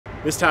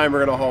This time we're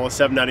gonna haul a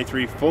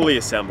 793 fully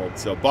assembled.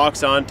 So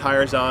box on,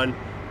 tires on,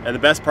 and the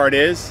best part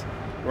is,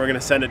 we're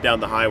gonna send it down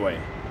the highway.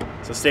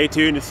 So stay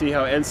tuned to see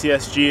how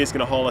NCSG is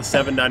gonna haul a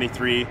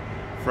 793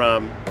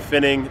 from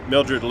Finning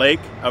Mildred Lake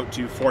out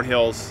to Fort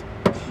Hills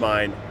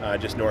mine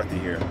just north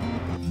of here.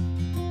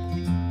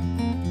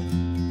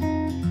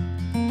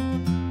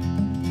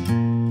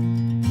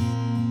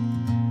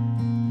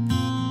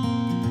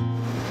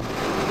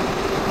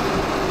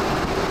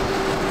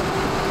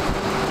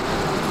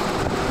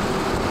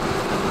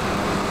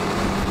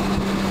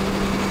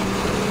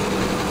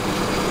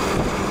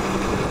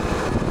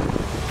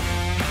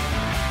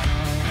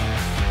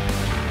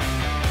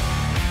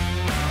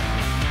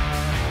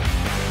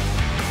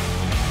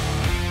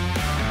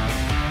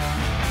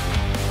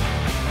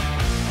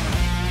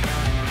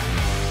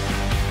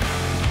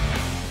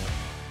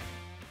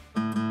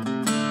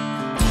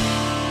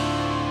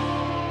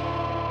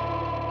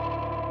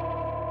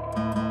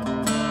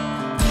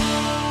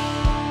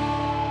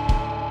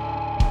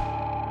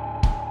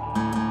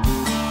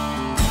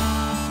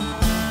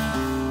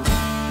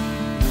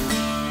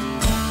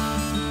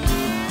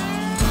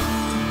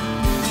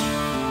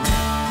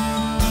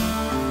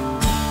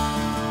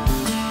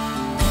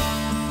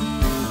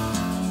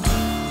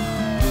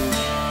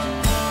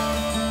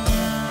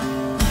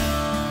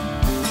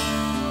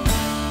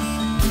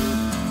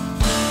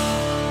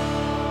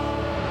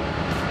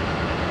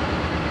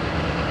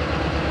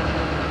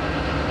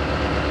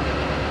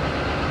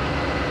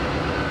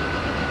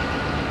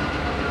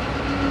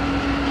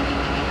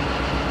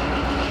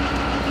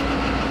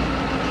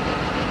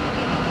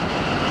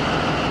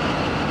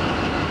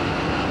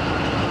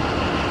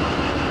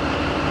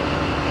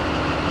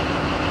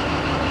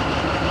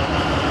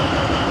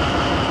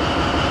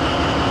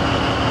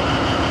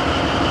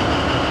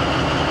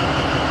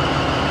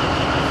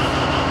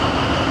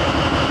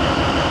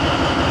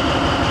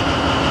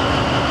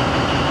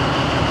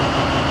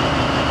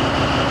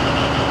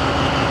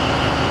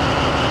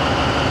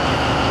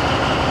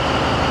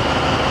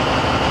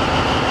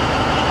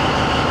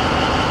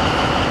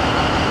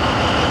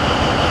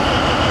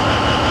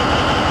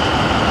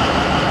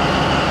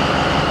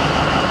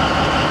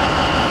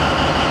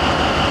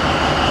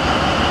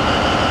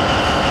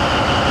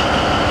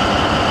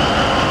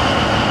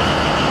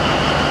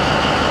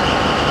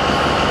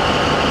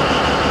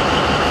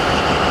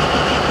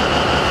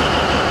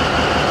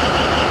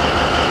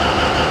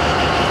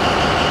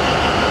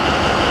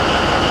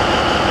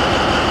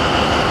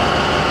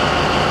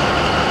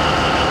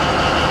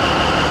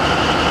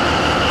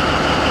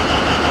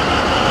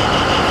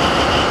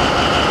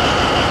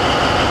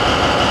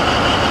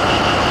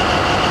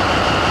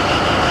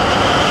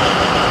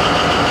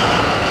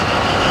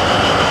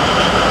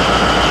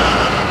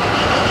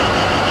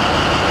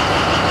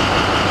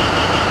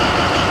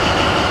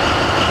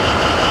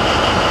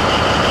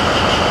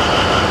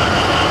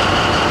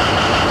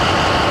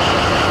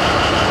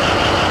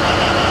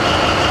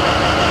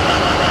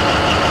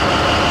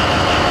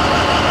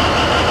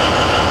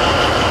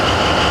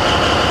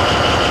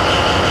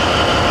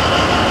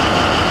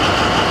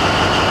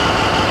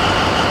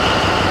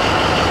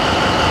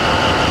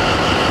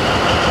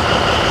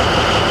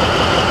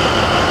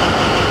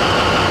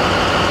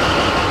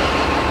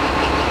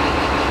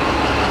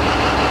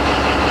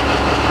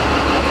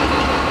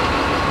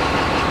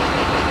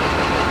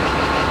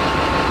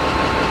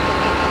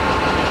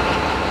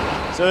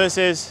 So this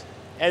is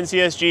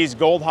NCSG's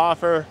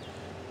Goldhofer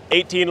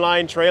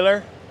 18-line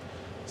trailer.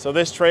 So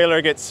this trailer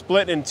gets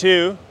split in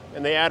two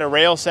and they add a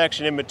rail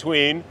section in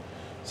between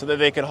so that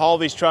they can haul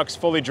these trucks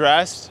fully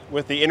dressed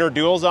with the inner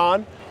duals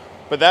on.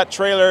 But that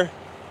trailer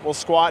will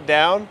squat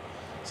down.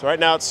 So right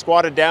now it's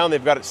squatted down,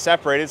 they've got it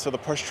separated, so the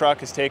push truck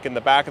has taken the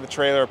back of the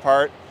trailer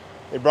apart.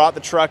 They brought the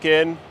truck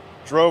in,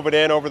 drove it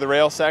in over the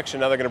rail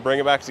section, now they're gonna bring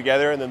it back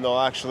together and then they'll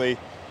actually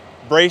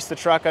brace the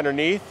truck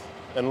underneath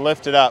and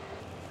lift it up.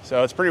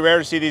 So it's pretty rare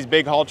to see these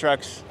big haul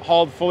trucks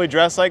hauled fully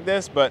dressed like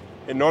this, but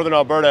in Northern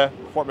Alberta,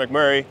 Fort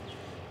McMurray,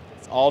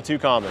 it's all too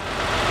common.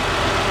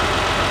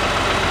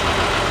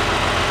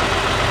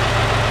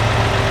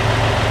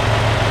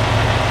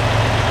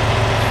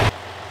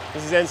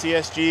 This is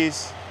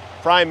NCSG's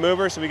prime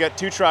mover, so we got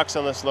two trucks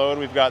on this load.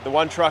 We've got the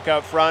one truck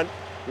out front,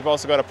 we've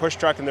also got a push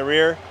truck in the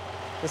rear.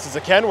 This is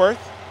a Kenworth,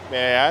 may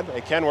I add, a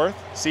Kenworth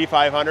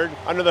C500.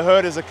 Under the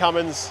hood is a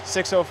Cummins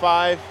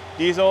 605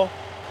 diesel.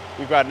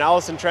 We've got an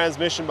Allison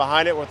transmission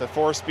behind it with a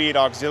 4-speed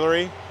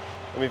auxiliary.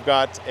 And we've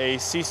got a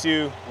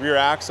Sisu rear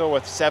axle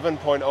with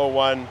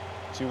 7.01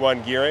 to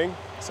 1 gearing.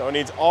 So it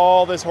needs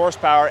all this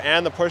horsepower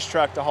and the push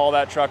truck to haul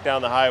that truck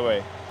down the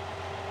highway.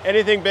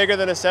 Anything bigger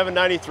than a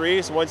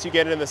 793, so once you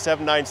get into the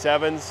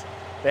 797s,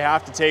 they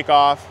have to take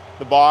off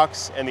the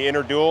box and the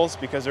inner duals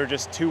because they're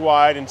just too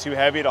wide and too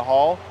heavy to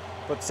haul.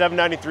 But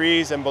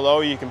 793s and below,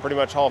 you can pretty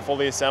much haul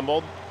fully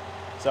assembled.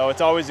 So it's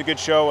always a good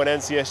show when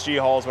NCSG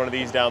hauls one of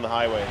these down the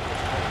highway.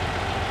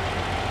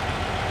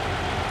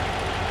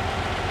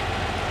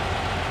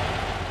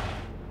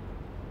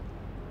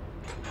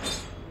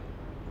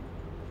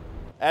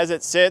 As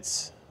it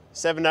sits,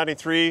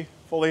 793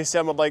 Fully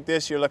assembled like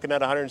this, you're looking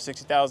at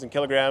 160,000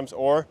 kilograms,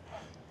 or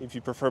if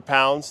you prefer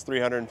pounds,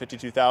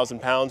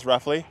 352,000 pounds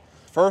roughly.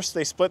 First,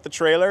 they split the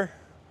trailer,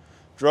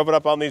 drove it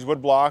up on these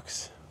wood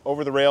blocks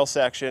over the rail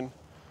section,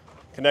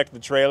 connected the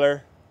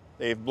trailer.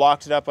 They've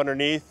blocked it up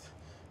underneath,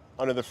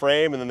 under the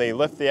frame, and then they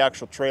lift the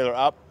actual trailer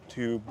up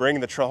to bring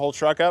the whole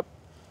truck up,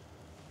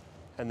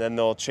 and then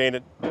they'll chain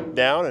it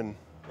down and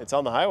it's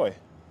on the highway.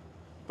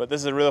 But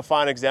this is a real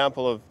fine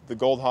example of the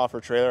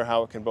Goldhofer trailer,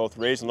 how it can both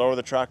raise and lower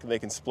the truck, and they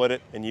can split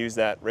it and use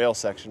that rail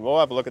section. We'll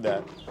have a look at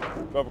that.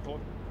 Go over close.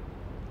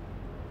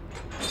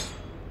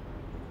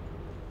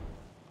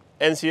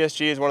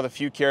 NCSG is one of the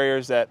few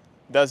carriers that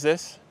does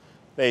this.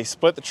 They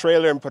split the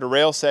trailer and put a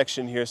rail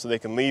section here so they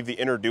can leave the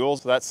inner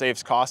duals. So that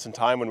saves cost and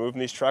time when moving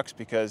these trucks,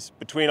 because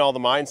between all the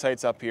mine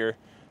sites up here,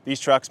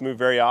 these trucks move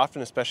very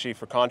often, especially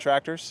for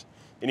contractors.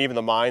 And even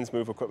the mines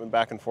move equipment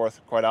back and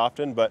forth quite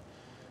often. But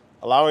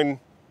allowing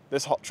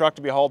this truck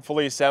to be hauled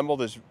fully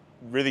assembled is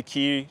really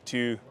key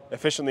to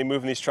efficiently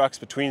moving these trucks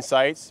between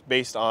sites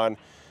based on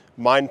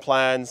mine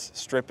plans,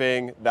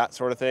 stripping, that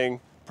sort of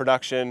thing,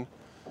 production.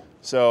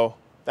 So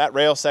that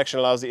rail section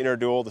allows the inner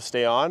dual to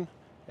stay on,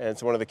 and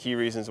it's one of the key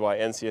reasons why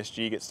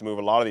NCSG gets to move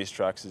a lot of these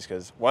trucks, is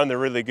because one, they're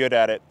really good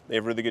at it, they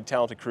have a really good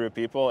talented crew of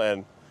people,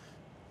 and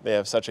they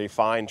have such a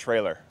fine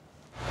trailer.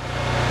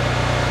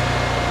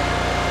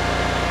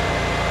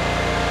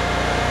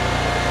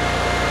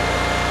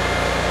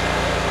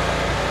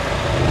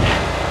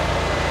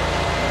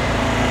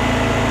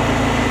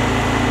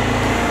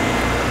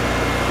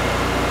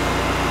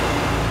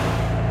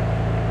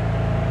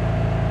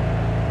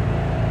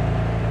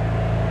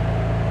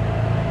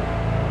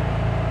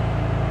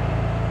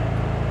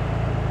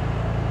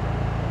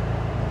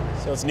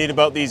 So what's neat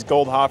about these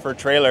Goldhofer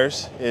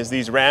trailers is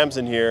these rams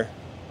in here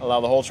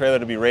allow the whole trailer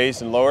to be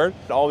raised and lowered.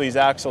 All these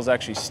axles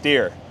actually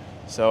steer.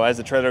 So as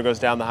the trailer goes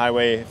down the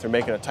highway, if they're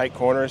making a tight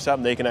corner or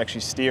something, they can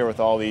actually steer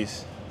with all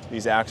these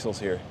axles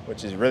here,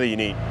 which is really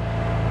neat.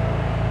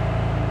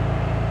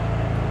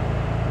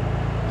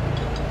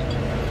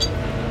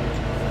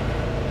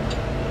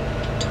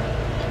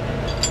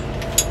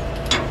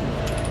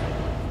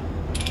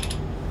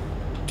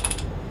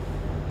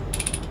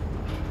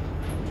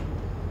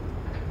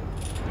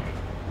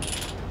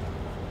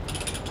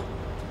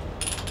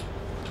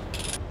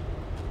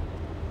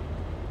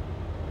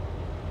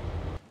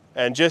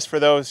 And just for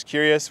those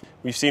curious,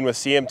 we've seen with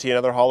CMT and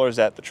other haulers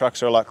that the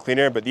trucks are a lot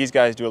cleaner, but these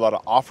guys do a lot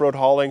of off-road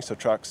hauling, so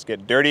trucks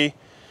get dirty,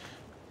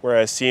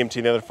 whereas CMT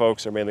and the other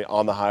folks are mainly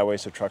on the highway,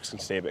 so trucks can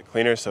stay a bit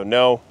cleaner. So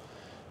no,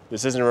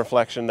 this isn't a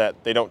reflection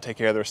that they don't take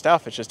care of their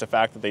stuff. It's just a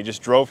fact that they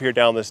just drove here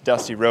down this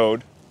dusty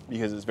road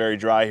because it's very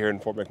dry here in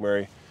Fort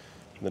McMurray,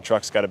 and the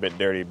trucks got a bit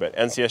dirty. But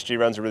NCSG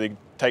runs a really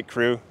tight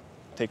crew,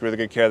 take really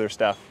good care of their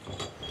stuff.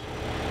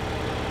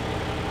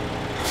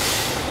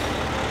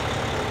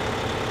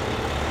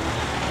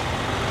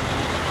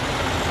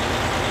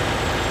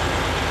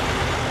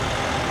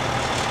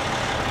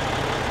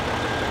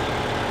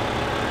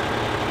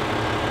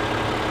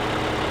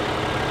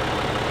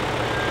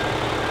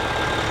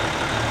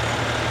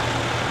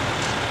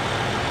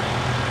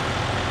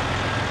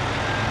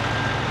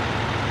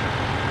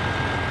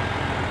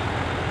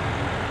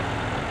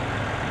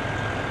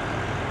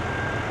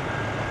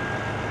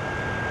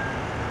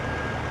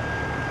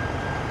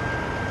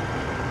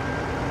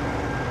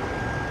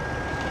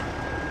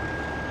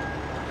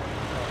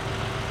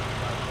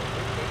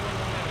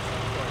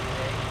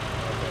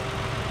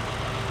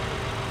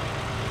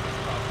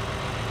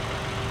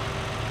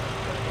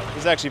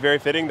 This is actually very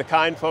fitting. The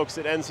kind folks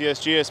at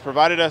NCSG has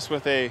provided us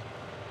with a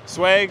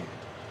swag.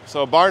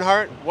 So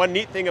Barnhart, one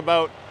neat thing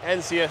about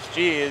NCSG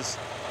is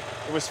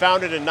it was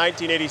founded in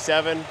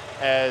 1987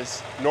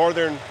 as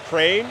Northern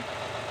Crane.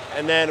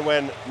 And then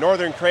when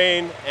Northern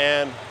Crane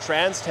and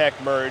Trans-Tech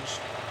merged,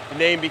 the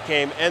name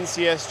became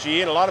NCSG.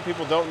 And a lot of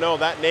people don't know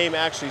that name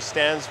actually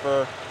stands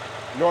for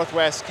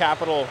Northwest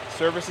Capital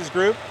Services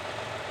Group.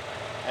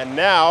 And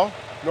now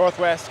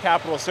Northwest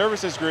Capital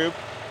Services Group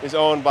is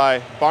owned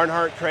by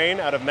Barnhart Crane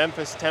out of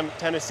Memphis,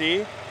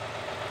 Tennessee.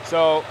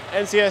 So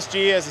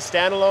NCSG as a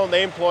standalone,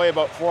 they employ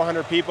about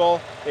 400 people.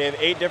 They have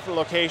 8 different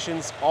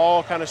locations,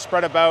 all kind of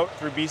spread about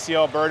through BC,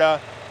 Alberta,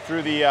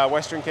 through the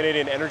Western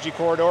Canadian Energy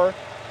Corridor,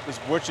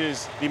 which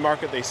is the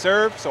market they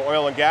serve. So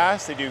oil and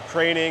gas, they do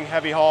craning,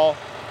 heavy haul,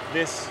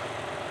 this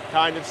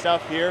kind of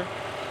stuff here.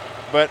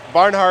 But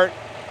Barnhart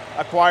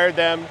acquired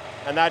them,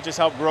 and that just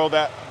helped grow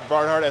that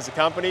Barnhart as a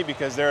company,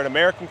 because they're an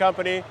American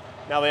company.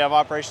 Now they have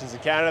operations in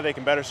Canada, they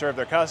can better serve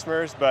their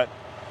customers, but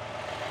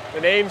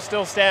the name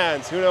still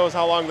stands. Who knows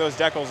how long those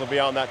decals will be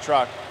on that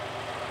truck.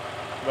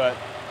 But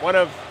one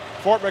of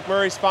Fort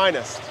McMurray's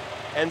finest,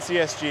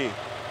 NCSG.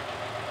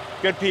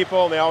 Good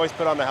people, and they always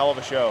put on a hell of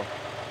a show.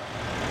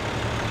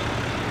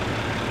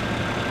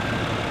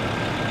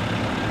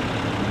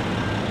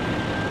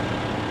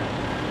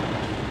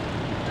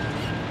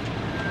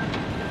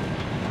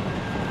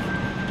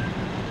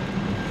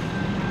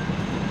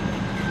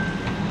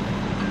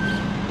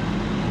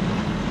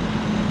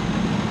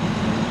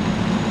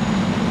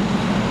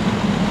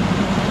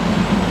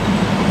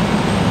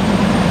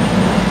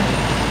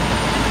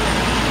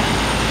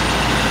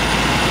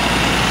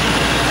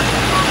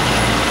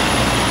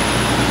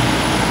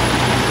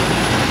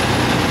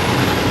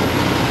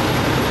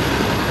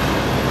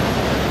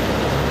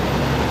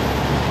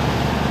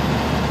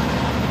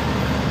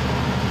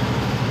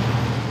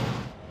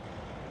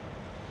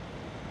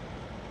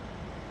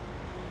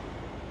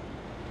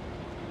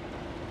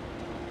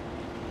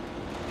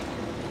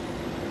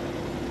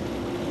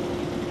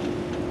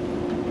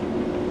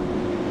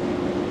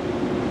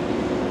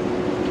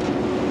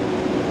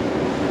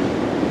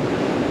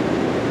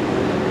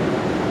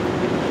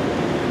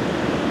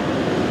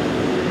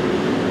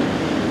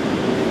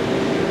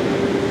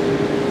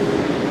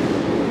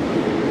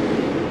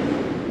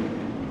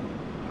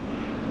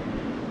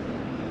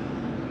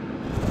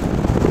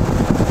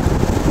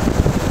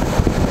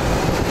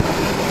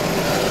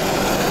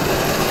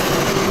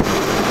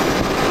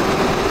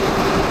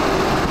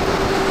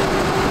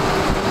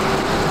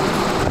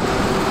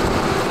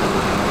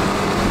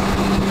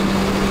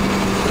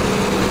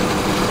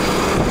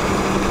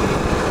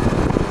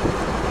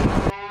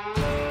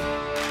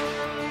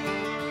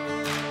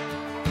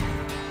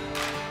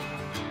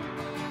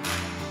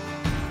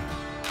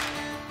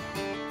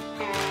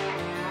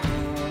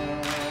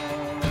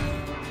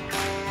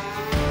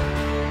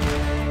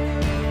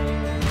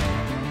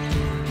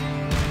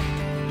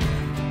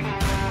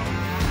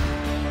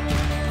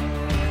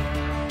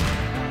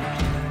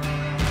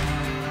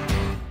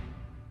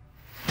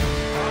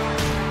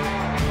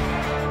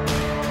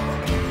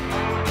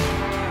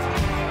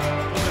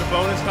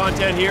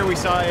 weekend here, we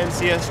saw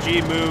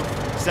NCSG move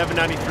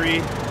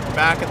 793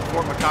 back at the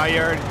Fort McKay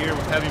yard here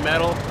with Heavy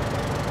Metal.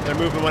 They're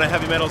moving one of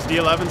Heavy Metal's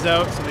D11s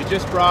out, so they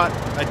just brought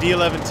a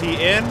D11T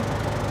in,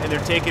 and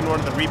they're taking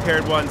one of the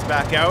repaired ones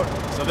back out.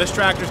 So this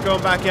tractor's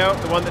going back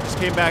out. The one that just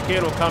came back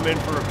in will come in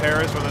for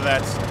repairs, whether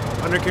that's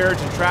undercarriage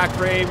and track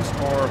frames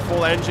or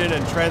full engine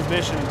and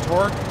transmission and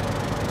torque.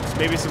 So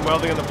maybe some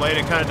welding on the blade.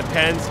 It kind of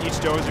depends.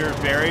 Each dozer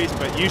varies,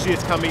 but usually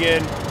it's coming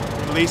in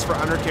at least for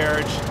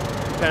undercarriage.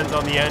 Depends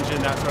on the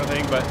engine, that sort of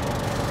thing. But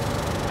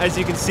as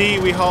you can see,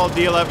 we haul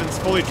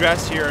D11s fully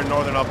dressed here in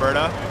Northern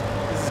Alberta.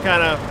 This is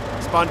kind of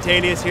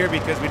spontaneous here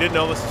because we didn't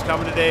know this was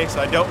coming today, so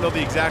I don't know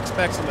the exact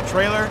specs on the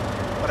trailer,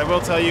 but I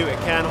will tell you it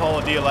can haul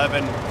a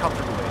D11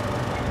 comfortably.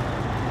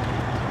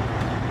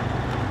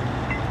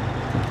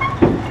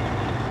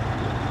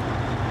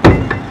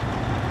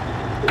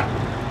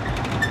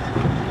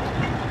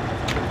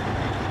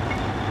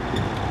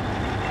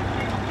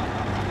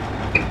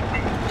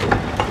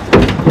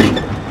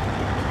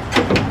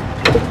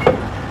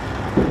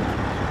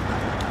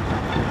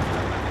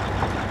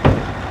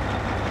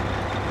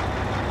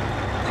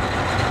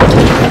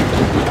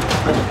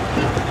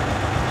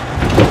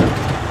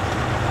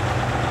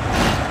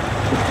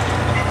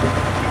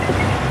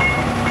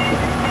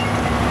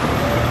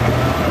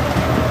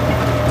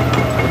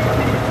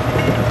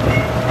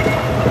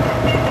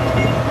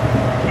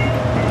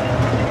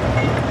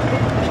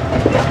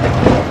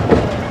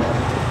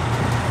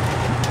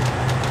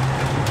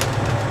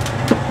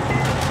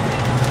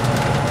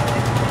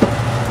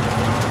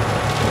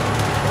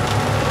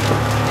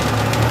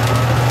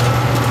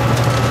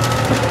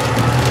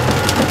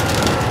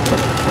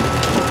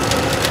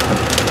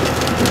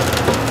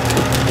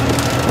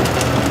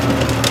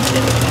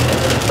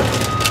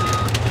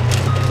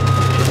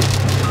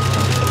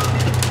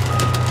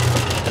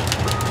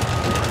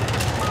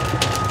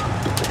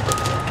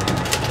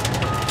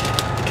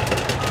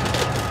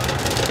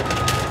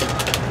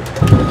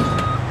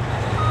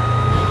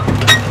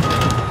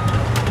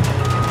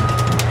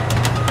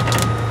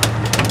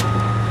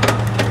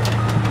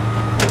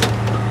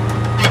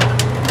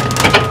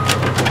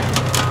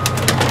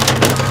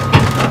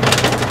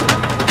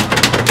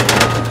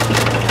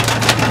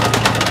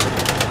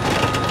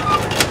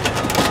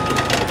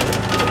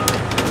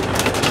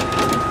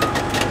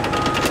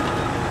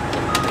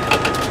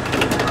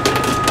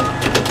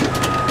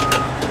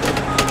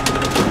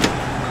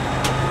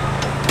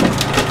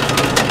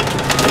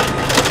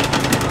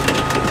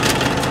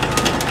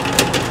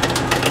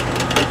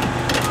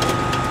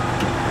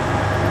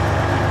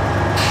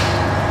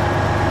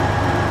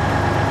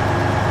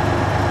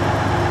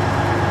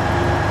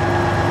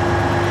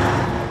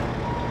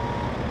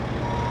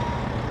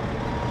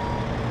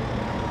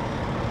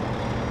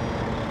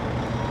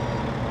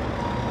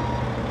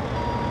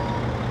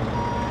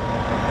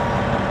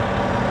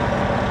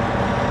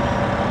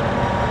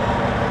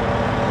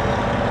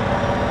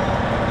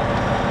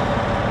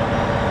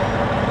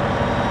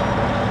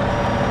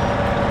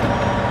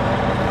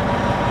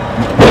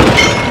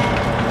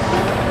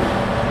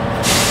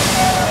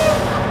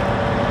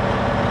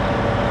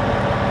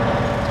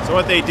 So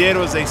what they did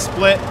was they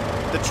split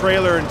the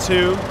trailer in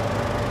two.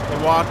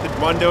 They walked the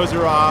one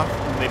dozer off,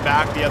 and they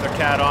backed the other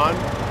cat on.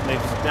 And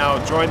they've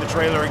now joined the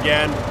trailer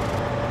again.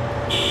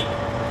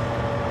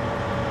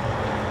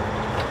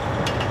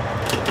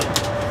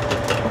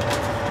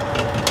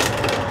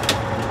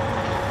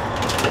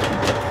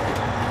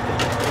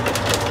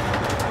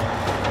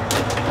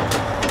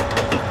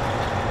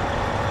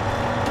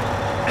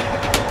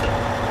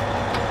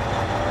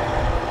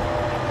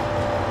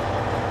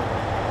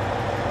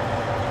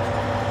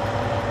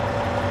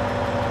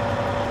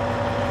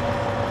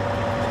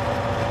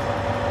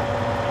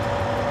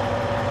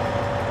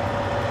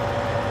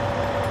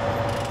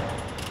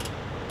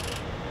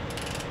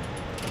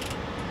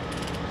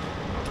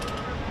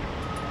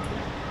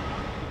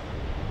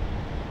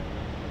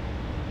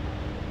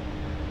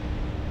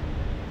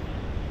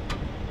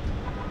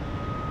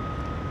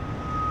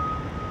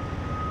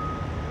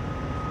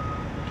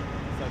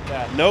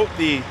 Note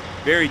the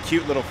very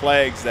cute little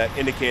flags that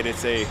indicate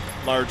it's a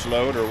large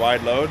load or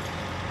wide load,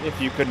 if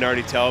you couldn't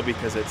already tell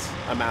because it's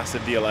a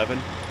massive D11.